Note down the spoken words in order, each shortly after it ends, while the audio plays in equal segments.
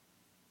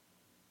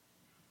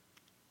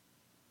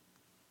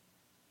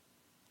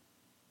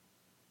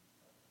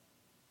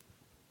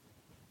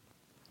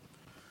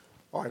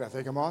All right, I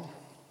think I'm on.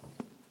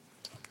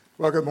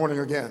 Well, good morning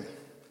again.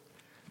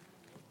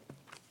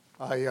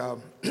 As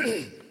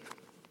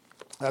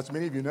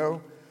many of you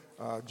know,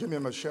 Jimmy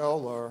and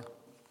Michelle are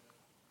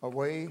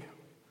away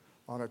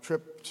on a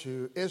trip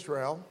to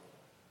Israel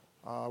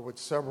with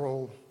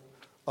several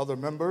other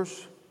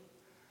members,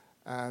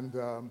 and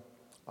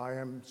I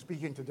am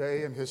speaking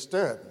today in his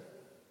stead.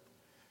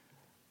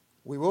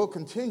 We will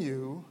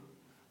continue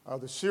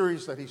the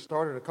series that he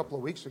started a couple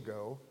of weeks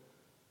ago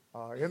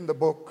in the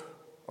book,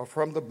 or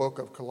from the book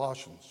of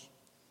Colossians.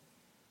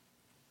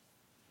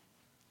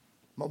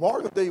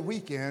 Memorial Day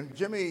weekend,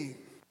 Jimmy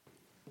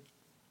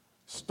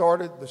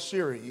started the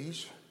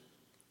series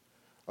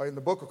in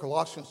the book of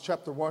Colossians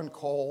chapter 1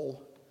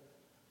 called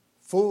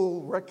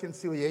Full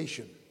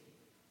Reconciliation.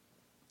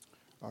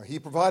 He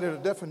provided a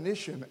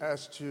definition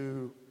as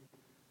to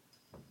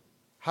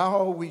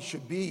how we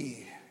should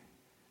be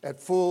at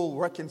full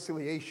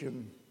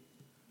reconciliation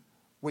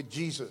with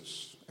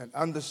Jesus, and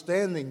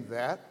understanding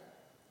that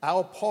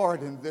our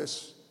part in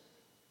this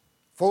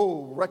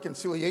full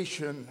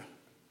reconciliation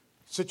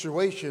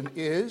situation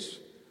is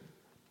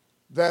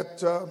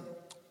that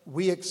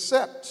we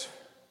accept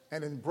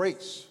and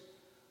embrace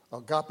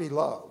agape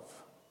love,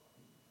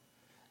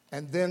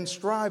 and then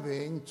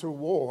striving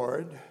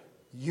toward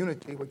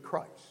unity with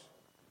Christ.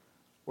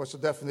 What's the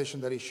definition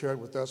that he shared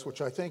with us,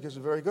 which I think is a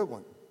very good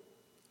one.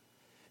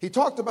 He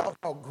talked about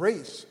how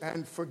grace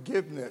and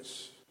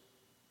forgiveness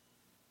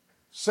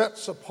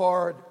sets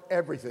apart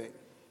everything.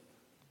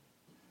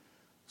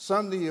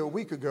 Sunday, a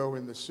week ago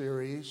in the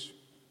series,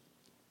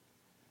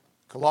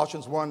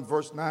 Colossians 1,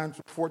 verse 9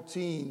 through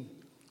 14,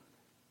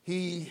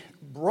 he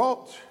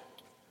brought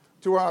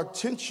to our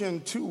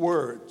attention two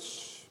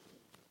words.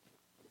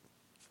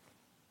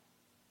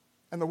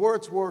 And the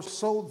words were,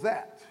 so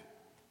that.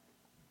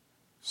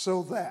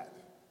 So that.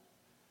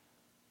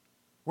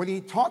 When he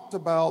talked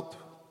about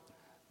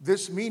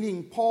this,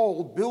 meaning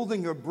Paul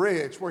building a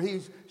bridge where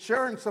he's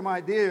sharing some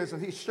ideas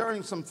and he's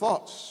sharing some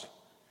thoughts.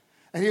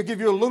 And he'll give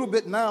you a little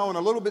bit now and a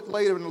little bit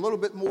later and a little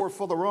bit more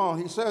further on.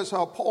 He says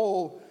how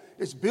Paul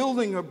is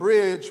building a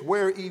bridge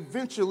where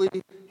eventually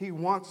he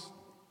wants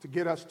to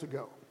get us to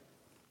go.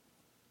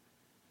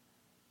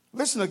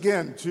 Listen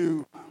again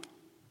to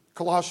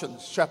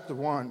Colossians chapter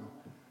 1,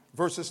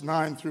 verses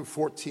 9 through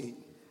 14.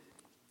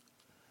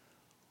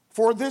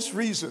 For this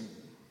reason,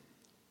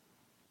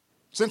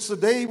 since the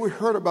day we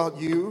heard about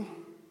you,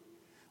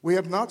 we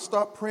have not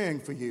stopped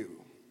praying for you.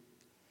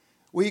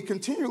 We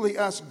continually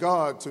ask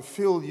God to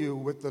fill you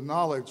with the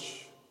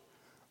knowledge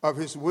of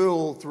his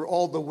will through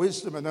all the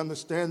wisdom and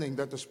understanding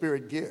that the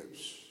Spirit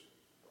gives,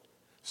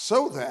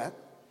 so that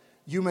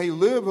you may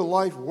live a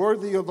life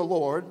worthy of the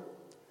Lord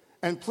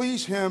and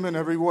please him in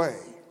every way,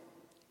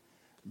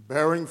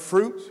 bearing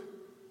fruit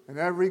in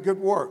every good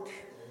work,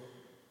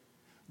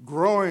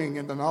 growing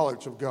in the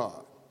knowledge of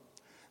God,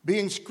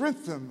 being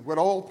strengthened with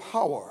all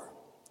power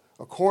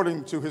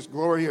according to his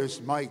glorious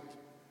might,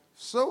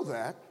 so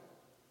that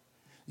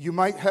you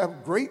might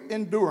have great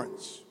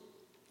endurance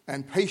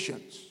and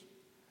patience,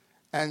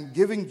 and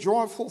giving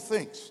joyful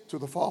thanks to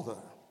the Father,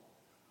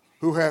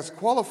 who has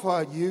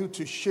qualified you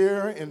to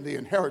share in the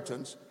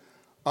inheritance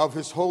of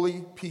his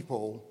holy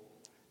people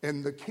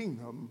in the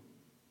kingdom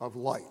of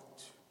light.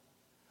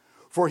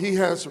 For he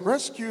has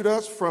rescued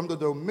us from the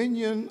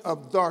dominion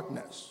of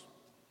darkness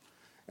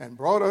and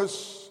brought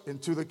us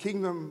into the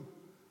kingdom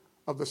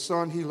of the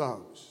Son he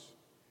loves,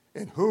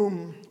 in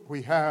whom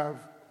we have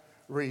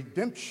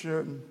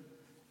redemption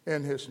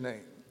in his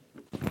name.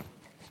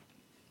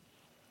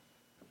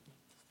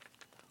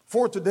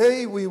 For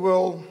today, we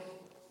will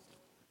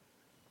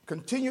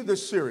continue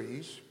this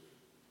series.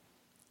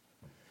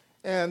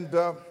 And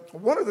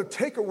one of the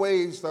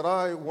takeaways that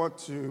I want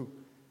to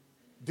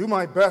do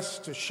my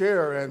best to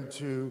share and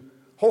to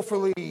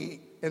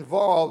hopefully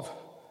involve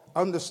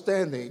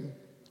understanding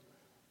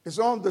is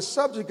on the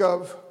subject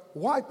of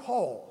why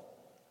Paul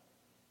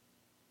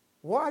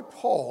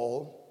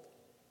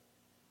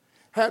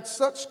had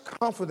such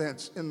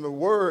confidence in the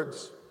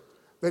words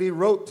that he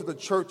wrote to the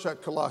church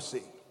at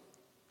Colossae.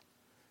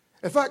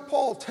 In fact,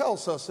 Paul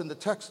tells us in the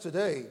text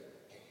today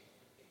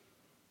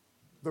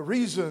the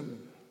reason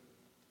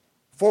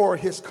for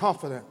his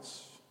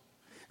confidence.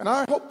 And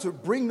I hope to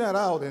bring that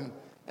out and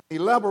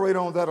elaborate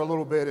on that a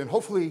little bit, and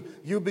hopefully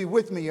you'll be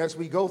with me as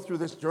we go through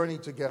this journey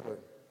together.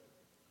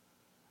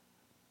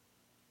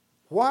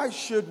 Why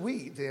should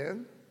we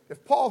then,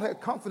 if Paul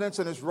had confidence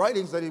in his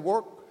writings that he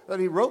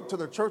wrote to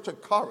the church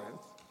at Corinth,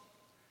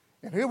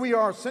 and here we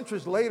are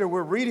centuries later,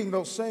 we're reading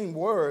those same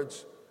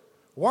words,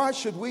 why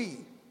should we?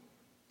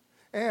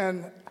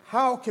 And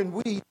how can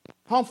we be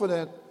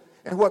confident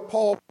in what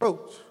Paul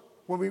wrote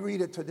when we read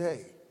it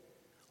today?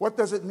 What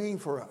does it mean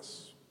for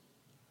us?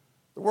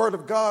 The Word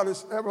of God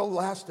is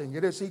everlasting.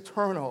 It is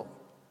eternal.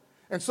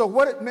 And so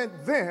what it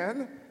meant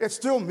then, it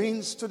still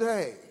means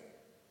today.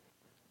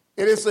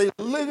 It is a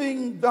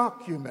living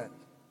document,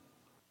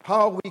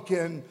 how we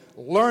can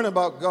learn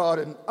about God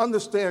and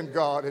understand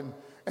God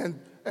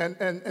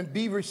and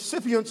be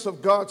recipients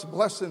of God's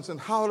blessings. And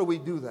how do we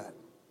do that?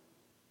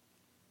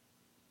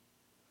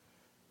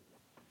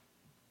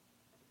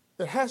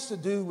 It has to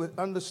do with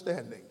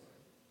understanding.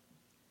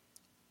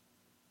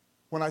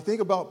 When I think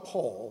about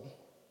Paul,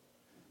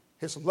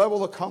 his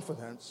level of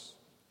confidence,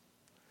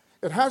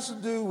 it has to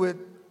do with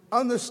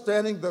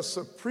understanding the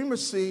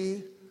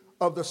supremacy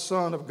of the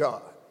Son of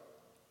God.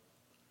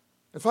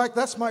 In fact,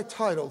 that's my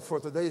title for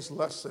today's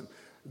lesson,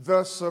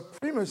 The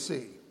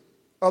Supremacy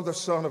of the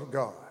Son of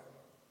God.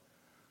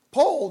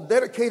 Paul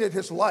dedicated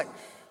his life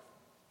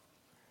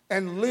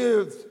and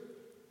lived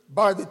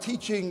by the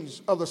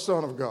teachings of the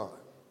Son of God.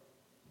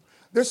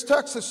 This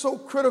text is so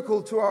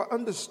critical to our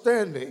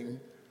understanding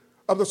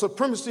of the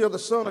supremacy of the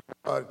Son of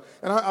God.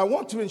 And I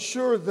want to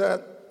ensure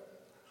that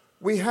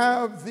we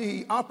have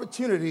the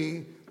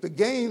opportunity to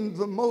gain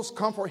the most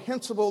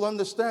comprehensible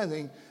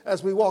understanding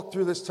as we walk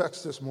through this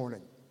text this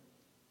morning.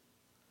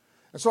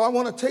 And so I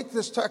want to take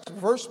this text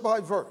verse by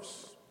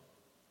verse,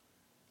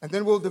 and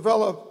then we'll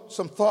develop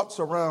some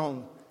thoughts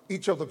around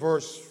each of the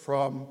verses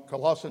from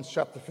Colossians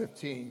chapter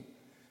 15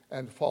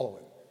 and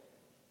following.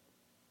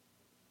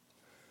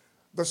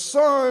 The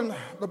Son,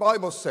 the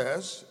Bible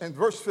says in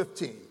verse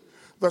 15,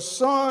 the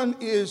Son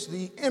is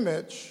the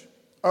image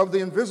of the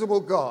invisible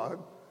God,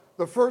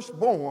 the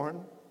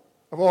firstborn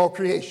of all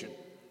creation.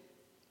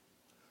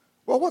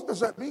 Well, what does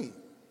that mean?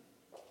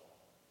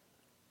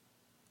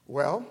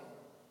 Well,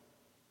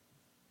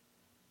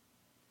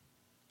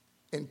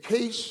 in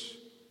case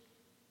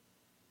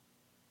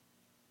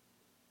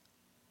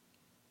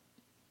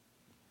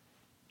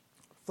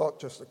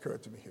thought just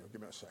occurred to me here. Give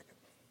me a second.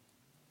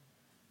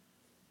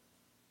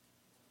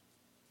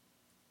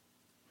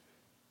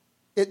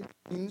 It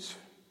means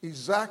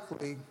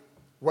exactly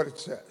what it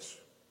says.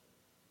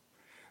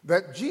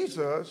 That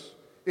Jesus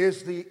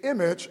is the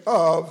image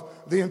of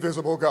the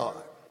invisible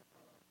God.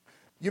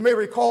 You may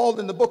recall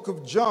in the book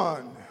of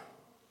John,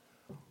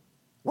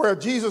 where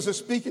Jesus is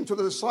speaking to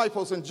the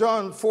disciples in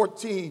John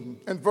 14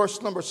 and verse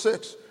number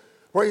 6,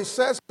 where he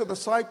says to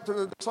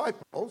the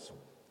disciples,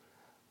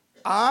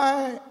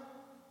 I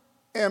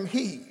am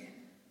he,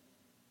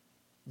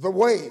 the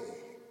way,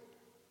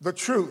 the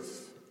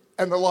truth,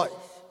 and the life.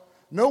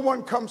 No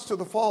one comes to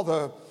the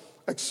Father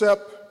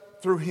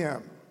except through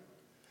him.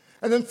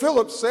 And then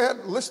Philip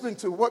said, listening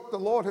to what the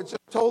Lord had just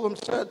told him,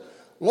 said,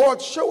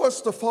 Lord, show us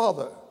the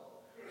Father,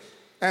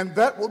 and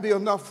that will be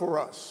enough for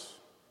us.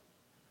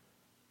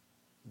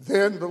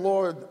 Then the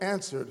Lord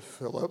answered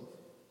Philip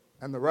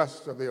and the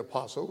rest of the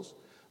apostles,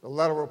 the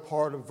lateral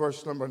part of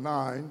verse number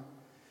 9,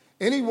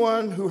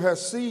 anyone who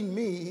has seen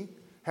me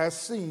has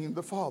seen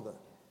the Father.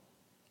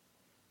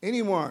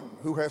 Anyone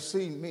who has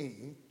seen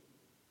me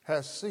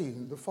has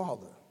seen the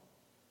Father.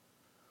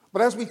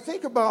 But as we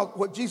think about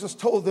what Jesus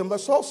told them,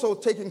 let's also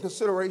take in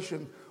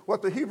consideration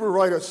what the Hebrew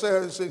writer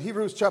says in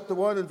Hebrews chapter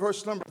 1 and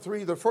verse number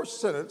 3, the first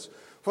sentence.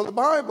 For the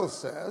Bible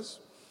says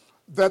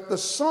that the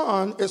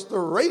Son is the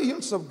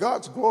radiance of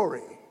God's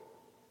glory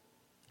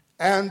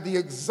and the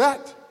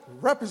exact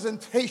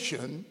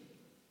representation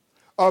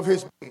of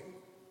his being,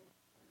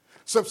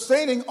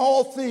 sustaining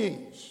all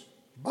things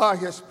by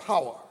his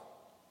power.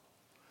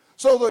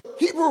 So the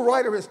Hebrew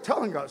writer is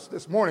telling us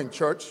this morning,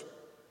 church,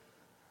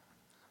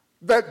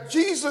 that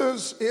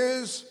Jesus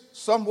is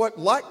somewhat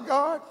like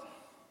God,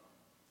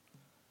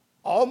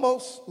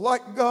 almost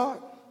like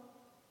God.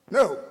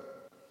 No,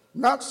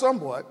 not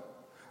somewhat,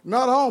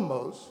 not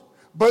almost,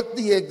 but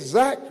the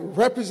exact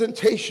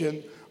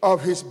representation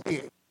of his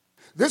being.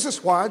 This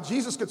is why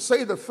Jesus could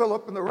say to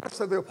Philip and the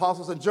rest of the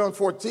apostles in John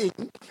 14,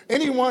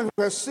 anyone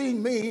who has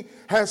seen me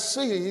has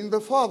seen the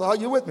Father. Are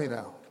you with me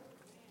now?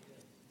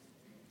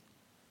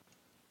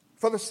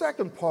 For the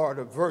second part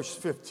of verse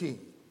 15,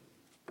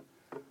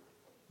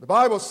 the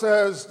Bible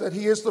says that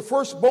he is the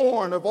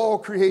firstborn of all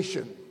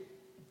creation.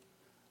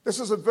 This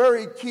is a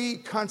very key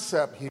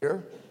concept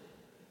here.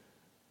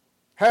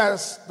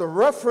 Has the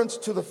reference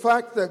to the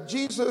fact that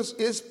Jesus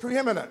is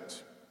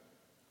preeminent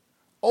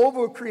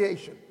over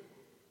creation.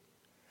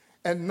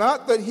 And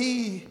not that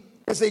he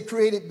is a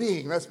created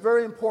being. That's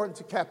very important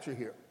to capture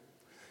here.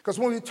 Because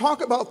when we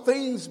talk about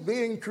things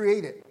being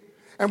created,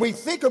 and we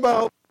think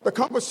about the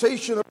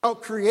conversation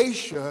about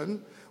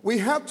creation, we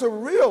have to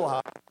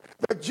realize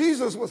that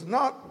Jesus was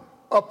not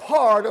a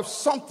part of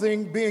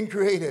something being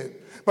created,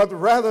 but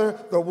rather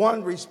the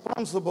one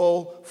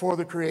responsible for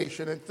the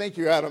creation. And thank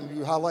you, Adam,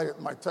 you highlighted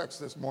my text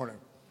this morning.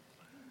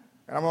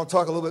 And I'm going to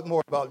talk a little bit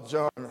more about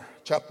John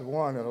chapter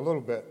 1 in a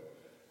little bit,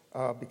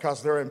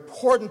 because there are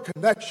important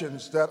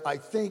connections that I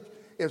think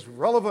is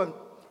relevant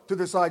to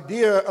this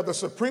idea of the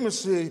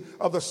supremacy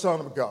of the Son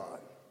of God.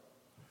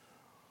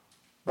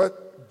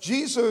 But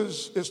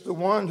Jesus is the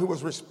one who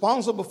was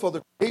responsible for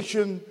the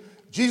creation.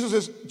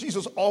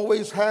 Jesus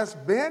always has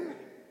been.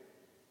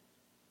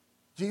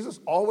 Jesus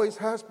always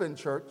has been,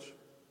 church.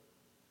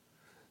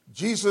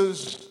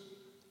 Jesus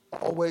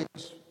always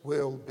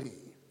will be.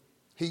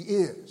 He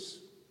is.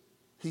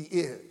 He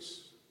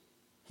is.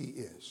 He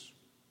is.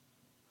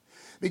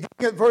 Beginning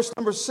at verse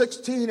number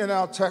 16 in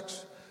our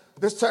text,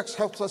 this text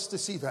helps us to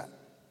see that.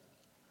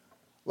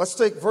 Let's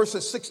take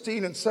verses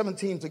 16 and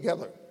 17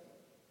 together.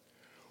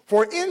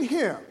 For in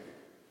him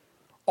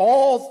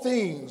all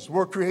things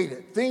were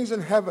created, things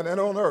in heaven and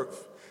on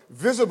earth,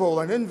 visible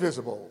and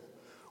invisible,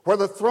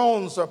 whether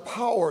thrones or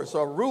powers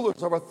or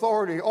rulers of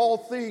authority, all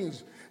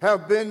things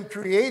have been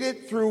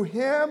created through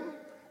him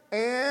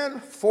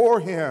and for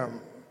him.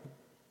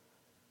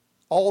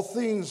 All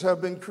things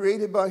have been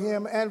created by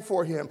him and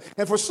for him.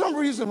 And for some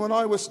reason, when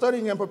I was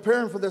studying and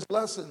preparing for this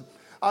lesson,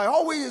 I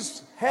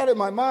always had in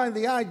my mind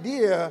the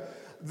idea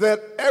that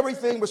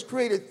everything was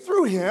created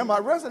through him. I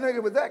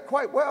resonated with that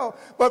quite well.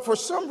 But for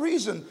some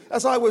reason,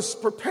 as I was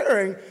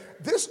preparing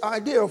this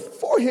idea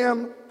for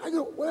him, I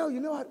go, well,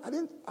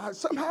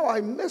 somehow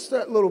I missed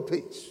that little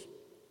piece.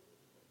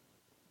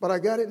 But I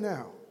got it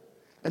now.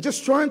 And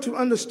just trying to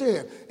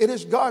understand, it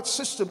is God's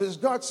system. It is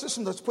God's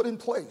system that's put in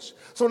place.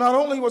 So not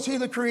only was he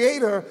the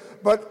creator,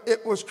 but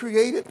it was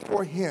created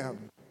for him.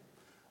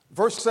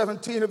 Verse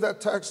 17 of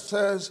that text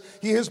says,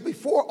 he is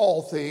before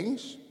all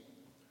things,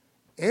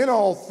 in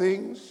all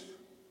things,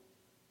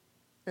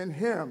 in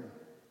him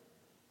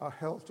are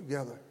held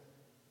together.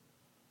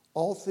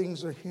 All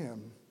things are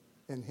him,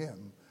 in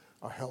him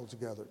are held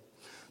together.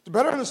 To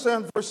better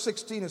understand verse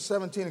 16 and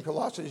 17 in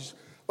Colossians,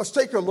 let's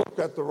take a look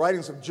at the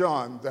writings of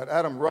John that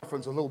Adam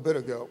referenced a little bit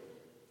ago.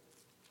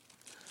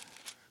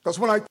 Because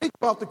when I think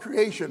about the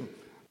creation,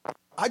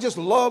 I just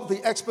love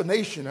the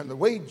explanation and the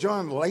way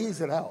John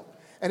lays it out.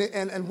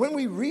 And when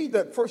we read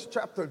that first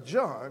chapter of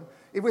John,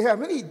 if we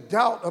have any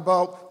doubt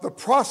about the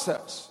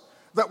process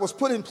that was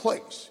put in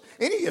place,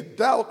 any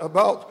doubt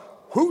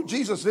about who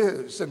Jesus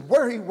is and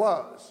where he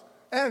was,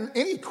 and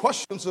any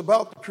questions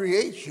about the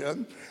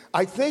creation,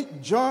 I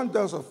think John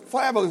does a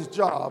fabulous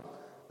job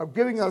of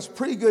giving us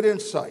pretty good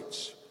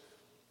insights.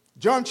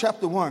 John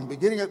chapter 1,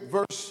 beginning at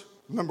verse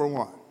number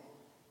 1.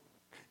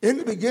 In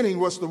the beginning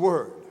was the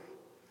Word,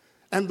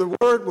 and the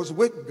Word was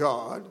with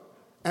God,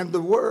 and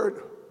the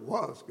Word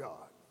was God.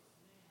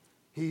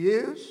 He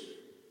is,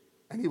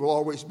 and he will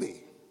always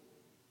be.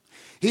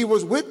 He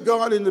was with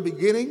God in the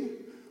beginning.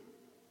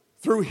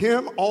 Through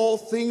him, all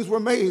things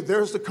were made.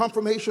 There's the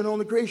confirmation on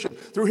the creation.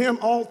 Through him,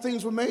 all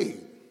things were made.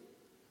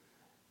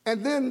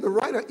 And then the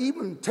writer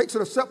even takes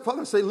it a step further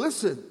and say,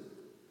 listen,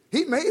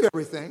 he made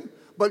everything,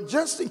 but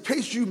just in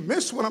case you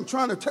miss what I'm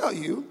trying to tell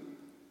you,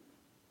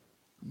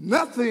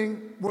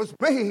 nothing was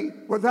made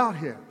without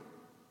him.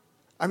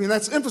 I mean,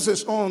 that's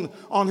emphasis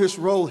on his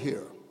role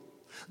here.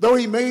 Though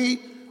he made,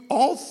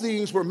 all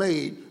things were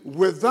made.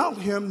 Without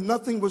him,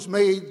 nothing was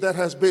made that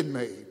has been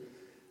made.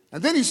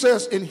 And then he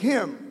says, in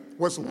him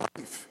was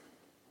life,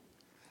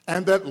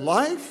 and that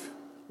life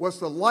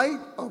was the light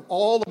of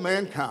all of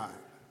mankind.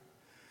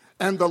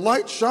 And the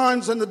light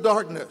shines in the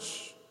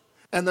darkness,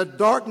 and the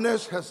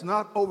darkness has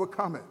not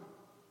overcome it.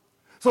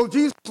 So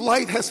Jesus'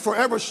 light has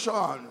forever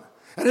shone,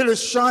 and it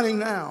is shining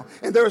now.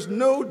 And there is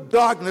no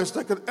darkness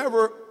that could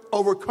ever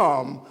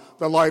overcome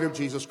the light of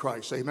Jesus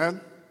Christ. Amen?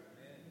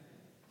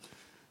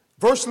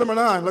 Verse number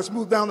 9, let's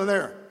move down to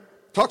there.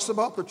 Talks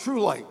about the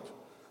true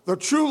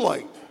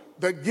light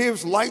that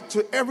gives light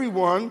to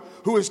everyone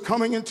who is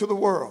coming into the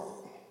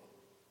world.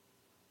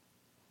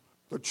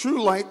 The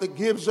true light that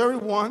gives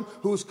everyone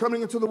who is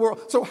coming into the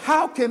world. So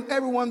how can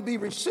everyone be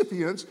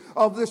recipients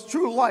of this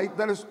true light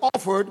that is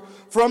offered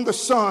from the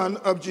Son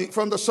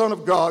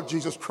of God,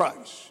 Jesus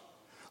Christ?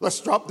 Let's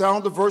drop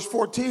down to verse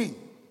 14.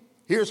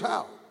 Here's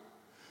how.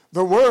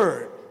 The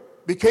Word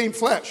became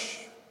flesh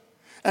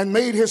and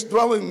made his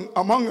dwelling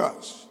among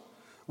us.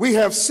 We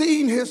have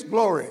seen his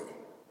glory,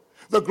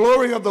 the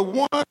glory of the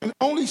one and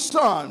only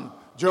Son,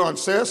 John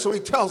says, so he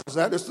tells us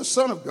that it's the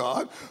Son of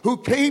God who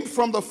came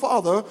from the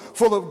Father,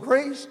 full of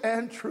grace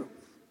and truth.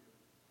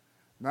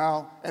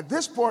 Now, at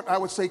this point, I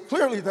would say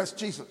clearly that's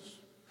Jesus.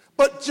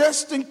 But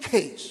just in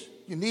case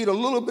you need a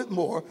little bit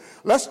more,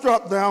 let's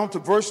drop down to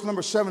verse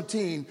number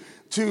 17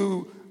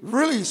 to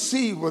really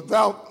see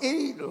without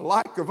any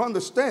lack of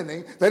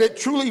understanding that it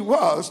truly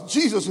was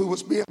Jesus who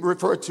was being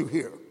referred to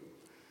here.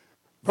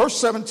 Verse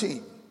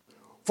 17,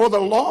 for the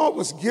law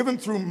was given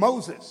through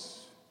Moses.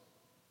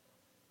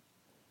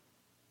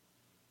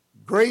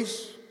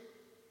 Grace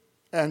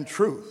and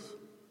truth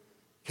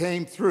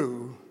came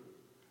through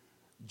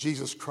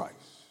Jesus Christ.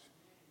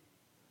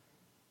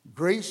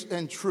 Grace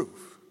and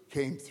truth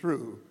came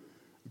through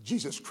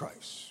Jesus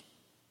Christ.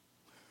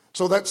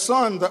 So that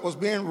Son that was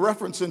being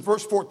referenced in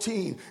verse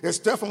 14 is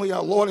definitely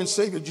our Lord and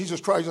Savior, Jesus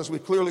Christ, as we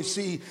clearly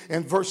see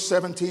in verse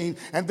 17.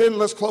 And then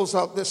let's close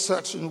out this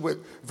section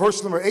with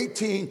verse number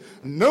 18.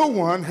 No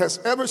one has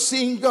ever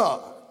seen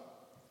God.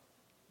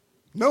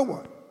 No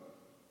one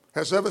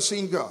has ever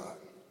seen God,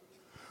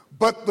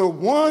 but the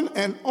one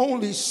and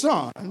only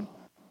Son,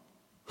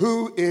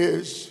 who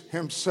is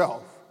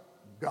himself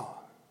God.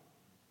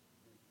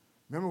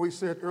 Remember we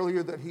said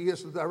earlier that he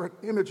is the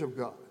direct image of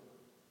God.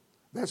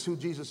 That's who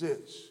Jesus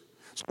is.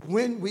 So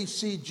when we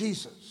see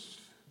Jesus,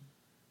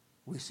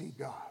 we see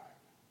God.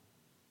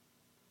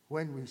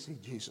 When we see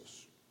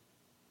Jesus,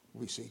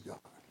 we see God.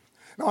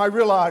 Now I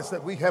realize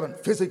that we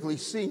haven't physically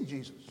seen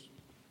Jesus.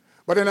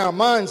 But in our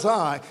mind's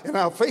eye, in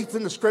our faith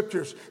in the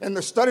scriptures, and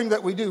the studying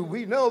that we do,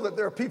 we know that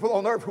there are people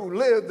on earth who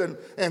lived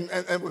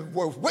and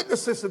were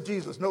witnesses of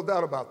Jesus. No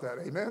doubt about that.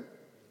 Amen?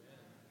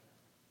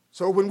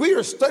 So when we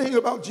are studying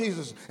about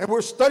Jesus and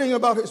we're studying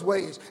about his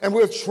ways and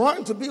we're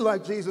trying to be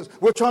like Jesus,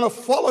 we're trying to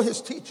follow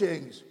his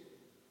teachings,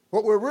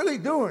 what we're really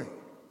doing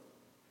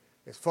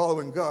is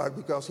following God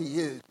because he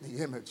is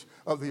the image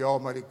of the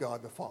Almighty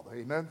God the Father.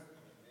 Amen?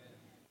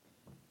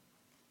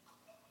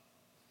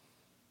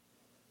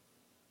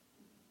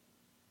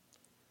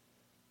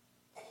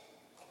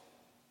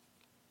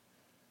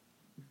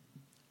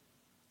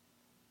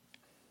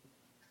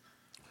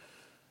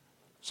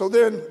 So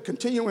then,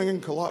 continuing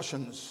in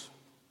Colossians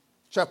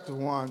chapter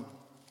 1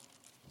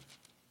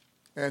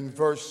 and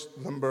verse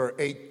number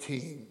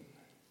 18,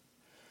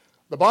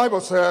 the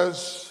Bible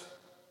says,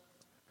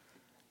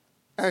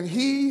 and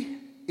he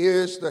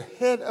is the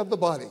head of the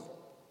body,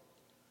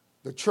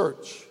 the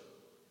church.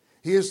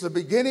 He is the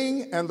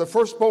beginning and the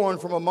firstborn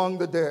from among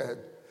the dead,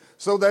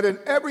 so that in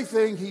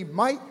everything he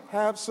might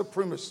have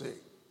supremacy.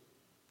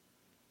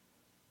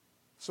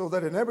 So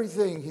that in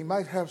everything he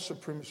might have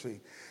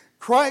supremacy.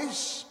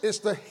 Christ is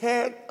the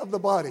head of the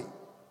body,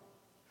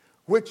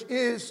 which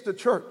is the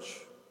church.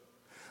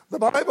 The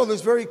Bible is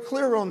very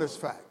clear on this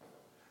fact.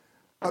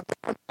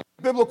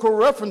 Biblical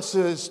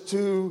references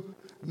to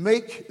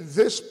make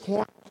this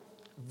point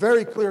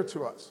very clear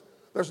to us.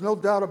 There's no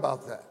doubt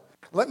about that.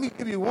 Let me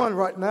give you one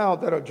right now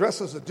that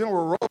addresses the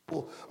general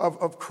role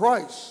of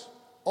Christ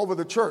over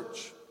the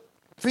church.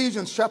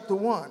 Ephesians chapter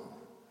 1.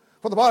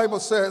 For the Bible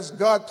says,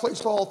 God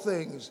placed all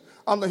things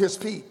under his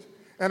feet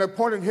and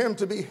appointed him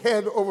to be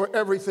head over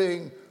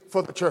everything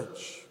for the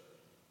church.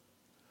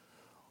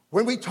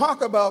 When we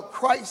talk about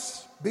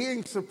Christ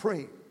being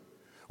supreme,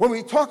 when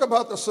we talk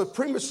about the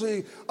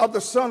supremacy of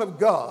the Son of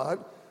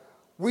God,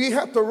 we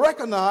have to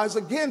recognize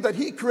again that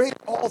he created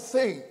all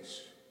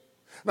things.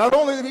 Not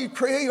only did he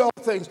create all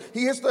things,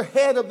 he is the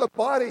head of the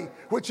body,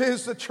 which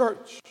is the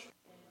church.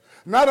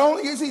 Not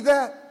only is he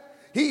that,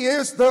 he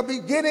is the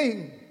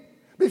beginning.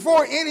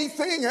 Before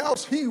anything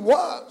else, he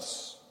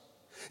was.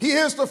 He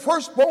is the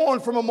firstborn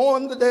from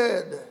among the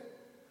dead.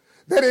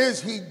 That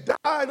is, he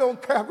died on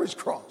Calvary's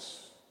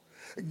cross,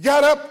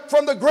 got up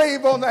from the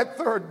grave on that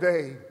third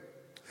day,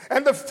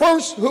 and the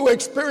first who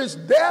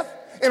experienced death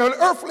in an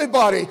earthly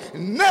body,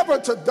 never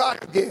to die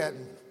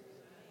again.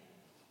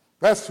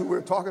 That's who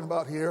we're talking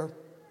about here.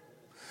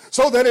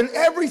 So that in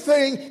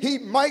everything he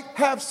might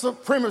have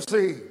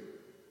supremacy,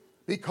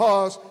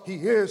 because he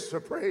is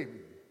supreme.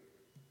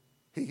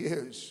 He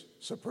is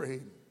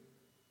supreme.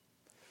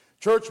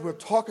 Church, we're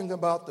talking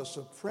about the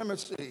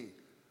supremacy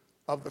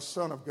of the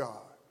Son of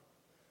God.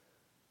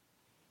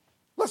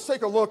 Let's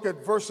take a look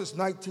at verses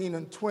 19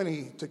 and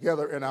 20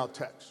 together in our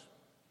text.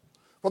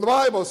 For the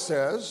Bible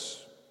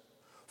says,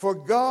 for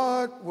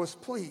God was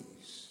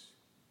pleased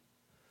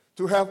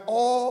to have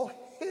all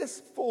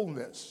his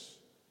fullness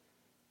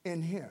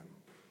in him.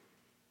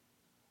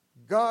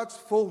 God's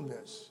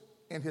fullness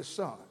in his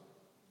Son.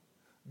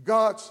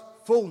 God's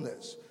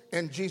fullness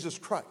in Jesus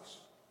Christ.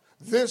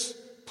 This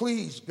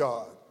pleased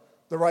God,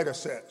 the writer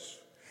says.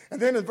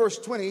 And then in verse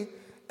 20,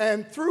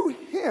 and through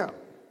him,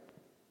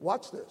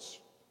 watch this,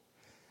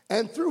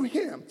 and through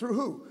him, through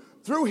who?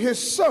 Through his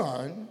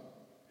Son,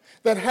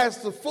 that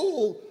has the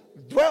full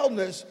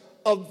dwellness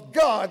of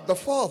God the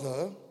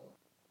Father,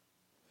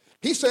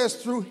 he says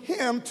through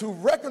him to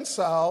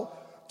reconcile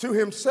to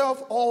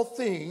himself all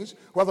things,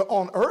 whether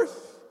on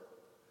earth,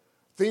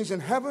 things in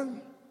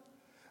heaven,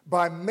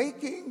 by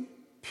making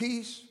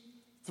peace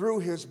through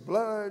his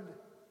blood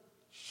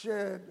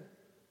shed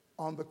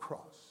on the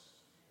cross.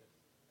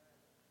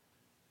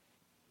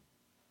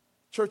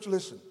 Church,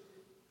 listen.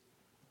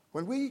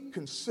 When we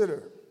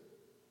consider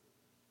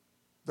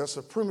the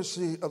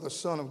supremacy of the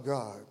Son of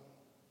God,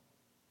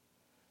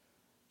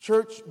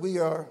 church, we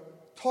are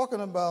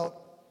talking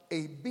about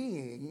a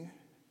being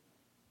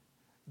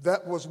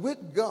that was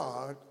with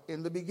God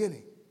in the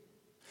beginning.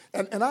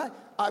 And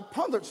I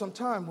pondered some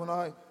time when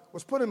I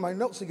was putting my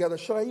notes together,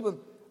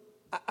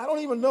 I don't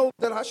even know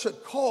that I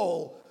should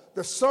call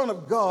the Son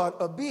of God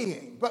a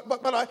being.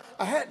 But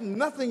I had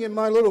nothing in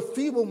my little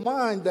feeble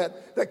mind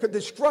that could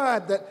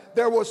describe that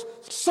there was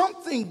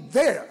something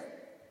there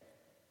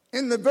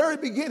in the very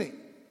beginning.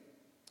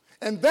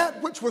 And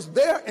that which was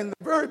there in the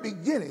very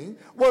beginning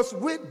was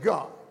with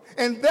God.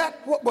 And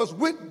that what was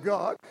with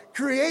God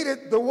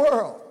created the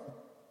world.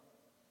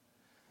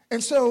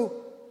 And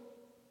so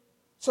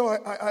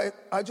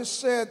I just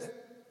said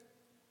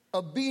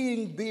a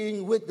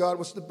being with God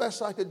was the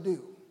best I could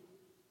do.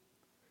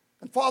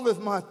 And Father, if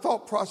my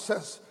thought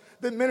process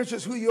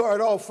diminishes who you are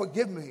at all,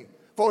 forgive me,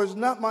 for it's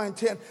not my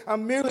intent.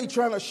 I'm merely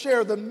trying to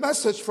share the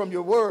message from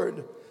your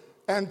word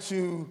and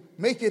to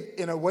make it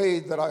in a way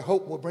that I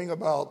hope will bring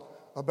about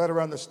a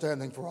better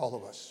understanding for all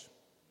of us.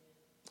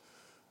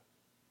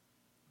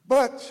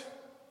 But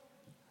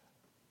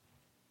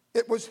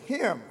it was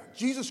him,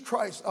 Jesus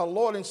Christ, our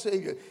Lord and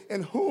Savior,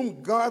 in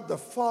whom God the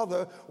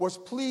Father was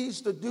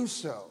pleased to do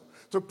so,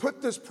 to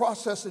put this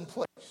process in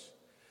place.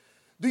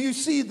 Do you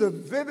see the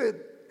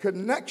vivid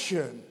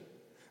connection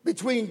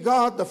between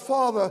God the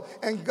Father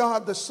and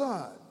God the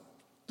Son?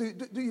 Do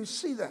you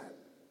see that?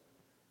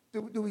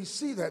 Do we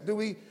see that? Do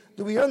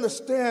we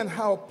understand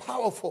how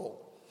powerful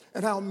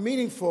and how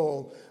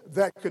meaningful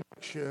that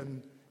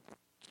connection,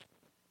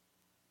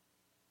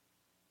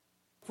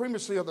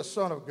 supremacy of the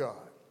Son of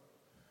God.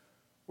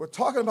 We're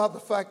talking about the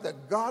fact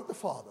that God the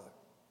Father,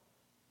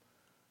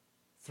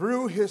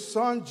 through his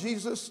Son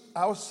Jesus,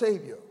 our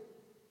Savior,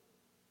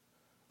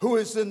 who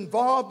is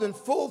involved in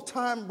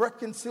full-time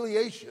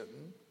reconciliation,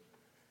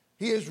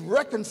 he is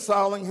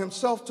reconciling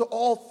himself to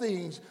all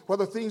things,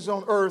 whether things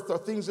on earth or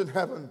things in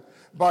heaven,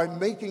 by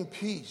making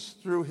peace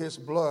through his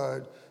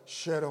blood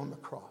shed on the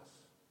cross.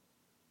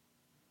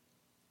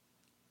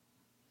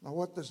 Now,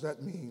 what does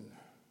that mean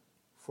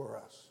for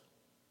us?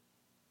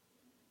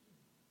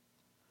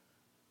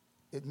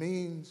 It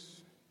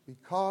means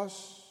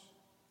because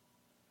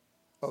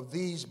of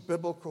these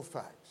biblical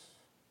facts,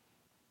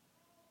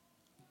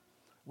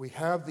 we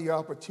have the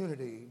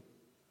opportunity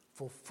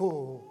for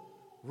full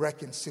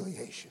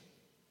reconciliation.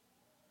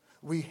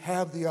 We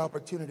have the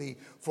opportunity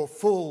for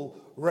full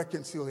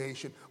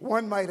reconciliation.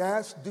 One might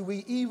ask, do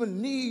we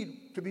even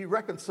need to be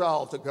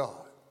reconciled to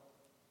God?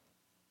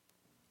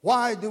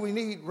 Why do we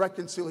need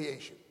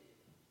reconciliation?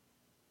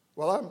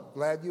 Well, I'm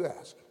glad you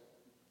asked.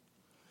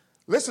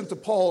 Listen to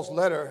Paul's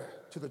letter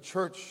to the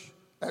church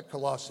at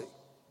Colossae,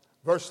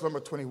 verse number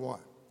 21.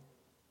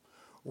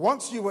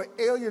 Once you were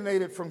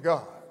alienated from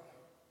God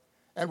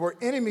and were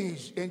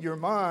enemies in your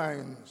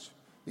minds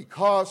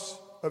because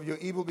of your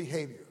evil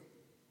behavior.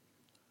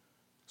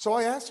 So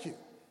I ask you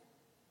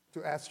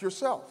to ask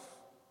yourself,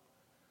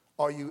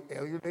 are you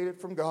alienated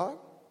from God?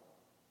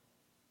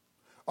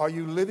 Are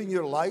you living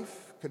your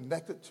life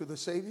connected to the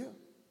Savior,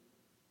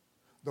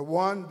 the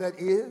one that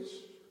is,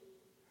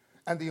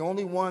 and the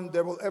only one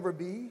there will ever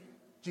be,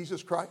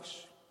 Jesus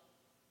Christ?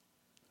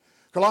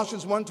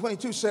 Colossians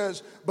 1:22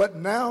 says, but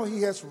now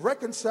he has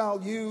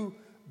reconciled you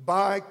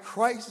by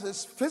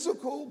Christ's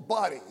physical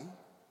body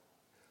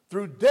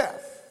through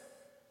death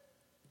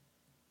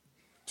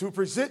to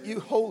present you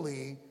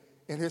holy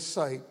in his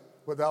sight,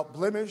 without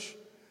blemish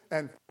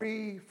and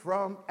free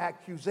from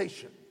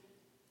accusation.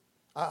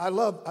 I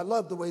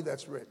love the way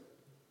that's written.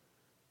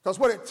 Because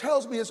what it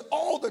tells me is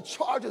all the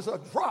charges are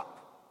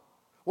dropped,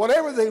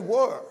 whatever they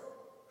were,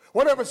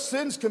 whatever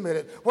sins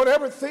committed,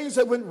 whatever things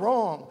that went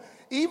wrong.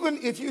 Even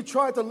if you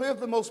try to live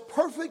the most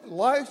perfect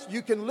life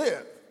you can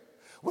live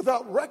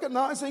without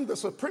recognizing the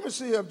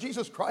supremacy of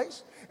Jesus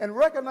Christ and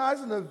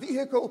recognizing the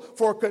vehicle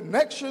for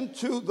connection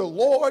to the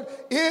Lord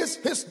is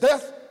his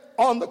death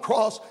on the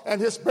cross and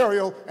his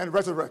burial and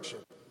resurrection.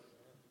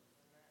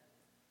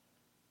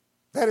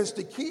 That is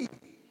the key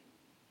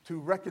to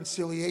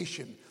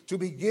reconciliation, to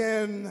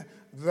begin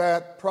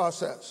that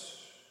process.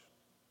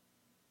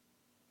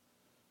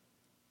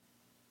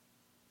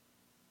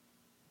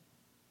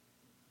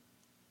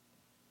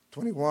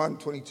 Verse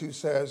 22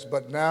 says,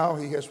 but now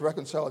he has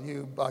reconciled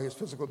you by his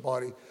physical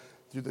body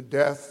through the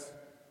death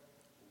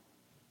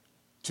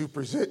to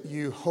present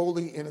you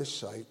holy in his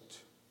sight,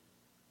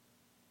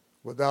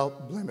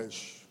 without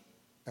blemish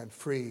and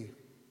free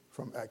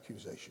from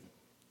accusation.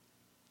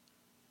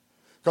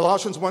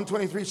 Colossians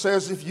 1:23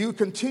 says, if you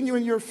continue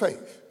in your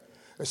faith,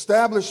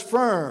 establish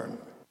firm,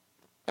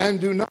 and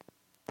do not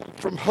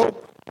from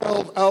hope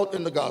held out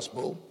in the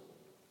gospel.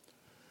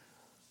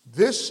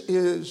 This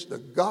is the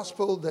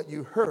gospel that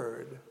you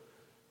heard,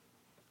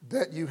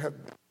 that you have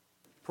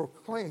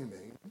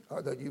proclaiming,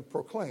 or that you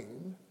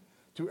proclaim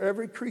to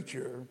every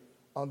creature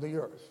on the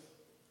earth,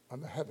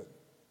 on the heaven,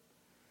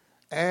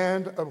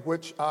 and of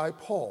which I,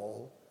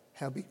 Paul,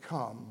 have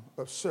become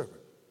a servant.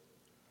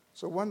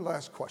 So one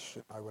last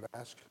question I would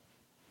ask.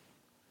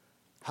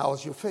 How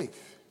is your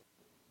faith?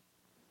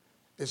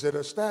 Is it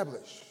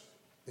established?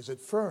 Is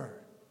it firm?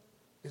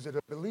 Is it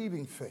a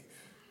believing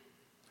faith?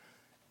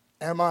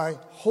 Am I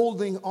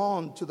holding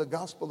on to the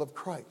gospel of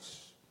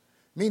Christ?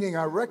 Meaning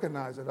I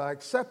recognize it, I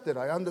accept it,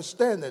 I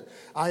understand it.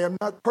 I am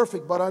not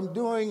perfect, but I'm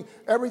doing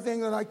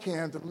everything that I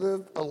can to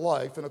live a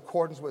life in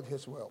accordance with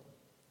his will.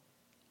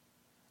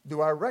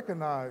 Do I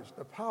recognize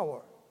the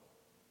power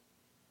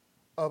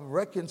of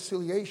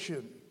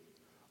reconciliation,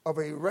 of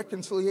a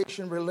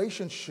reconciliation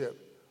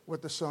relationship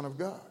with the Son of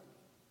God?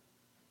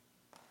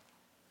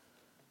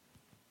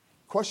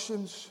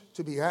 Questions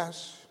to be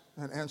asked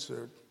and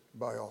answered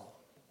by all.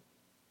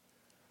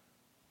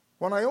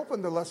 When I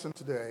opened the lesson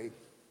today,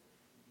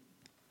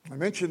 I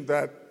mentioned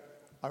that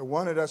I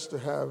wanted us to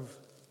have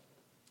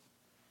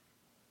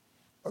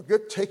a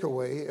good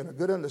takeaway and a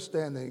good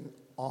understanding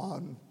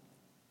on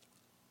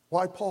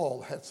why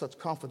Paul had such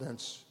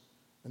confidence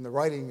in the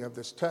writing of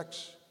this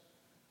text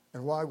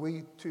and why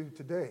we too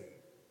today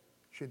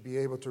should be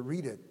able to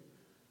read it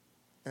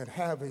and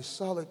have a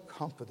solid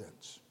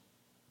confidence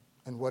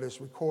in what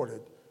is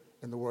recorded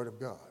in the Word of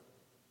God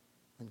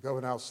and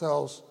govern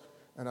ourselves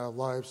and our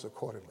lives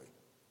accordingly.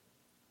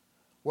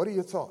 What are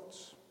your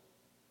thoughts?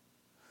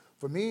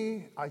 For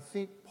me, I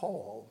think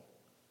Paul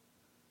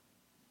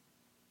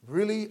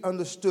really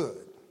understood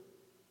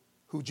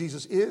who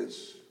Jesus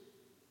is,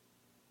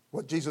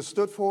 what Jesus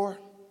stood for,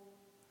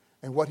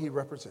 and what he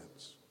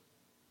represents.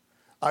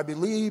 I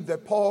believe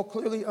that Paul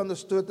clearly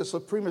understood the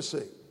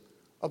supremacy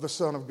of the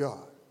Son of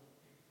God.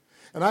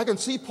 And I can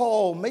see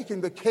Paul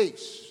making the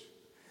case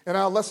in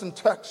our lesson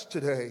text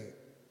today.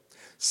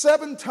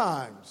 7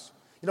 times.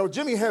 You know,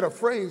 Jimmy had a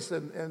phrase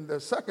in the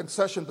second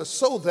session, the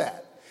 "so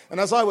that." And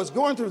as I was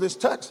going through this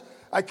text,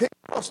 I came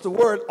across the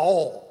word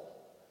 "all."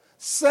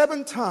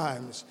 7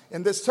 times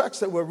in this text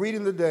that we're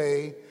reading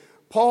today,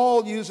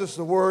 Paul uses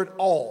the word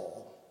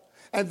 "all."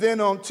 And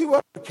then on 2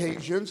 other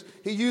occasions,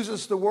 he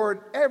uses the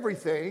word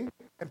 "everything."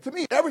 And to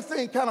me,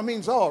 everything kind of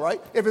means all,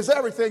 right? If it's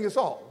everything, it's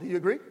all. Do you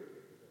agree?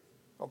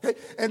 Okay.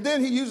 And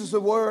then he uses the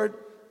word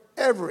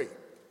 "every,"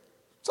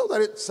 so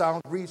that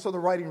so the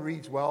writing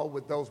reads well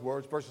with those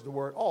words versus the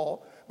word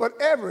 "all." But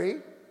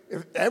every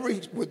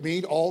would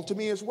mean all to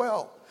me as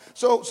well.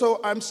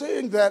 So I'm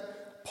saying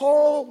that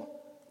Paul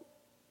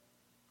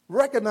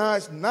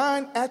recognized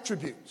 9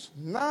 attributes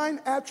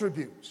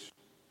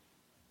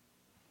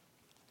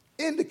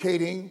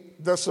indicating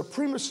the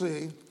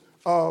supremacy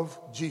of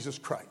Jesus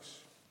Christ.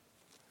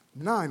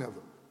 9 of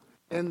them.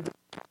 And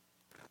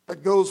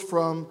that goes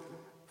from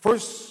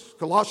 1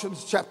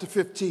 Colossians chapter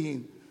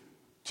 15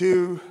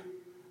 to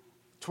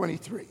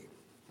 23.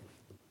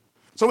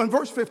 So in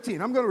verse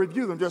 15, I'm going to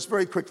review them just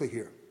very quickly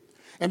here.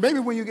 And maybe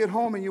when you get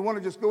home and you want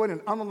to just go in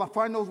and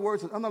find those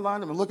words and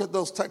underline them and look at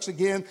those texts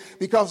again,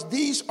 because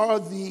these are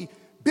the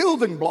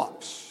building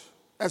blocks,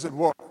 as it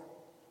were,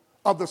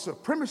 of the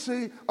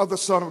supremacy of the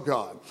Son of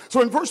God.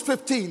 So in verse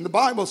 15, the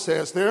Bible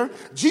says there,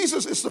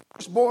 Jesus is the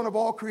firstborn of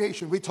all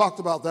creation. We talked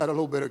about that a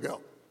little bit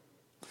ago.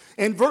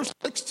 In verse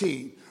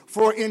 16,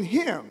 for in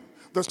him,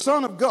 the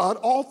Son of God,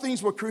 all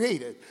things were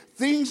created,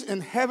 things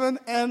in heaven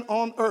and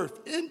on earth,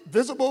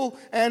 visible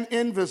and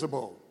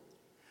invisible.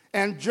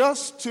 And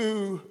just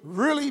to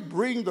really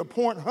bring the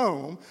point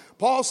home,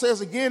 Paul says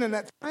again in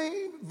that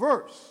same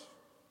verse,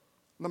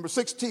 number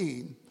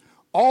 16,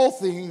 all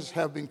things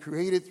have been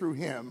created through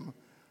him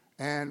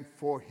and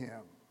for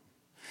him.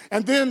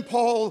 And then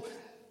Paul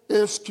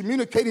is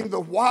communicating the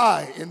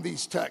why in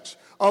these texts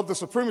of the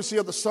supremacy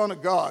of the Son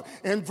of God.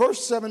 In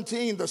verse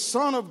 17, the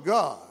Son of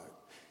God,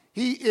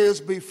 he is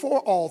before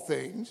all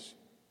things,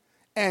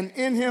 and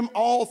in him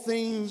all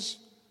things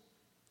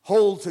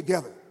hold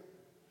together.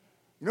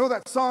 You know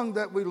that song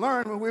that we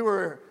learned when we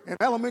were in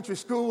elementary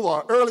school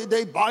or early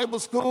day Bible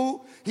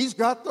school? He's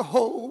got the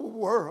whole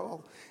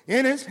world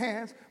in his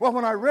hands. Well,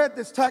 when I read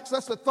this text,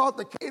 that's the thought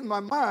that came to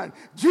my mind.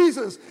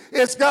 Jesus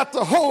has got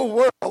the whole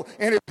world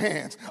in his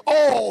hands.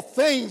 All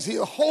things he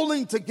is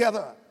holding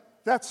together.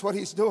 That's what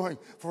he's doing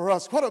for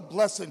us. What a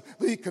blessing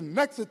to be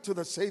connected to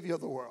the Savior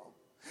of the world.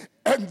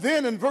 And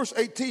then in verse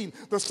 18,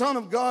 the Son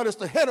of God is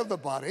the head of the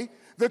body,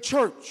 the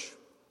church.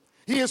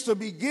 He is the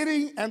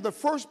beginning and the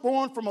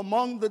firstborn from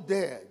among the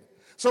dead,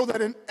 so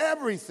that in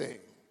everything,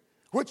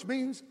 which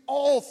means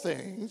all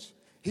things,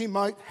 he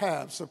might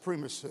have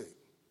supremacy.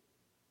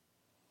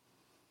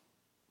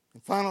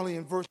 And finally,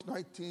 in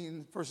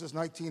verses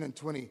 19 and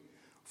 20,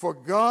 for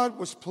God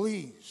was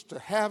pleased to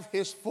have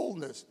his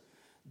fullness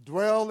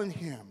dwell in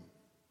him,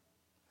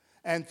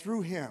 and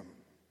through him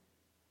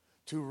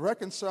to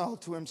reconcile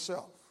to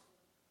himself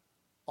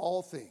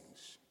all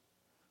things,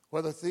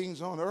 whether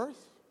things on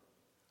earth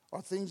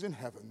or things in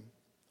heaven,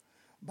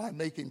 by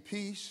making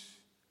peace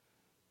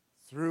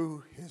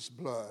through his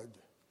blood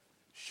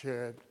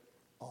shed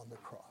on the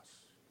cross.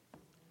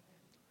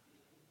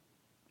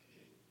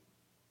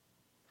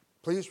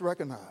 Please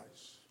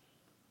recognize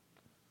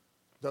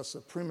the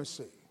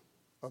supremacy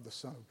of the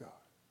Son of God.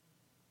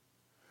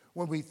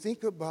 When we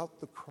think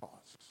about the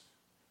cross,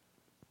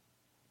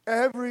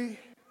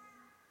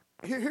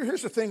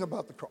 here's the thing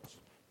about the cross.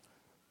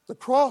 The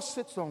cross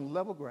sits on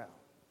level ground.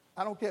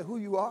 I don't care who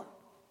you are,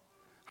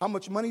 how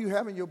much money you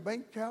have in your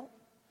bank account.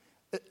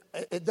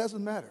 It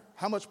doesn't matter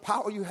how much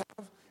power you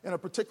have in a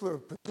particular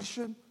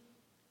position.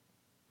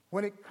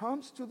 When it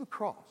comes to the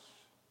cross,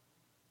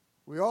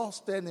 we all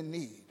stand in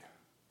need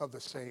of the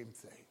same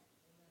thing.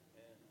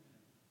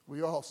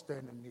 We all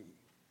stand in need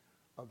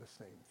of the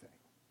same thing.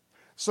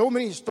 So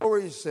many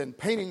stories and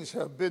paintings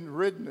have been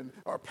written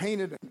or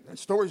painted and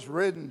stories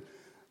written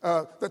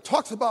that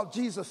talks about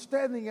Jesus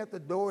standing at the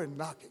door and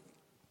knocking.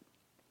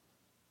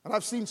 And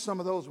I've seen some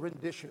of those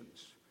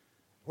renditions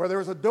where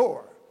there's a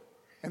door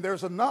and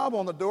there's a knob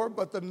on the door,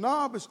 but the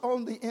knob is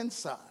on the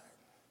inside.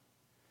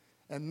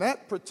 And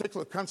that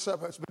particular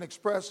concept has been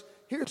expressed.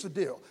 Here's the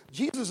deal.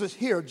 Jesus is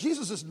here.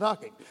 Jesus is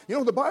knocking. You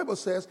know, the Bible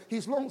says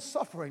he's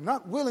long-suffering,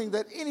 not willing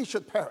that any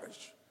should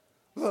perish,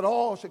 but that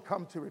all should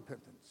come to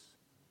repentance.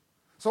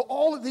 So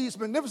all of these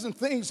magnificent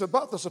things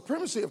about the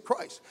supremacy of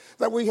Christ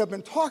that we have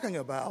been talking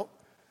about,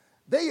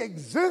 they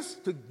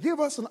exist to give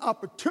us an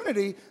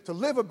opportunity to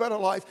live a better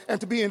life and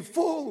to be in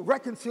full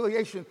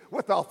reconciliation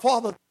with our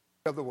Father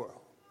of the world.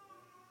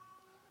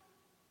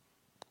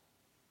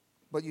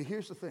 But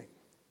here's the thing.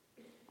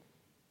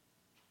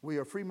 We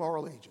are free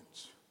moral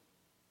agents.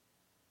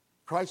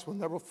 Christ will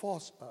never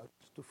force us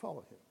to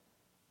follow him.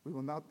 We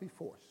will not be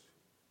forced.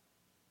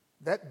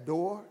 That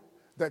door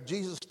that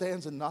Jesus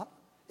stands and knocks,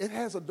 it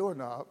has a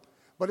doorknob,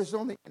 but it's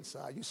on the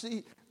inside. You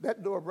see,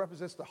 that door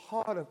represents the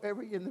heart of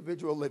every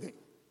individual living.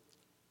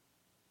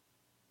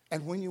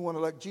 And when you want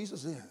to let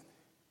Jesus in,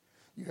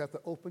 you have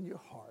to open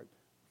your heart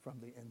from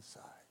the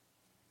inside.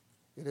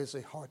 It is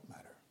a heart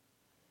matter.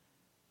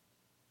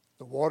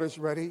 The water's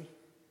ready.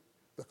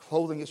 The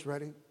clothing is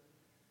ready.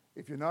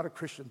 If you're not a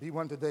Christian, be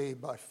one today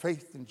by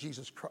faith in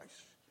Jesus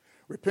Christ.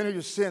 Repent of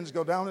your sins,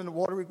 go down in the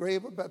watery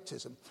grave of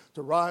baptism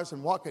to rise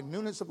and walk in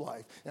newness of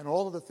life. And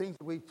all of the things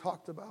that we've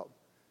talked about,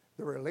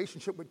 the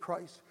relationship with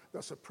Christ,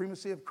 the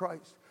supremacy of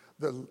Christ,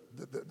 the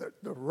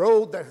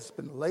road that has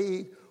been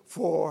laid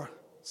for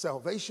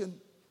salvation,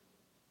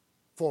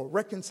 for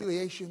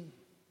reconciliation,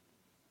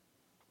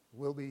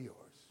 will be yours.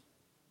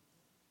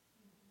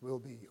 Will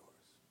be yours.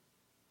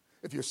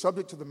 If you're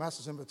subject to the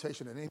Master's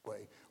invitation in any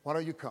way, why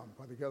don't you come?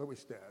 While together we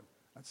stand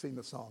and sing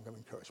the song of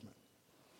encouragement.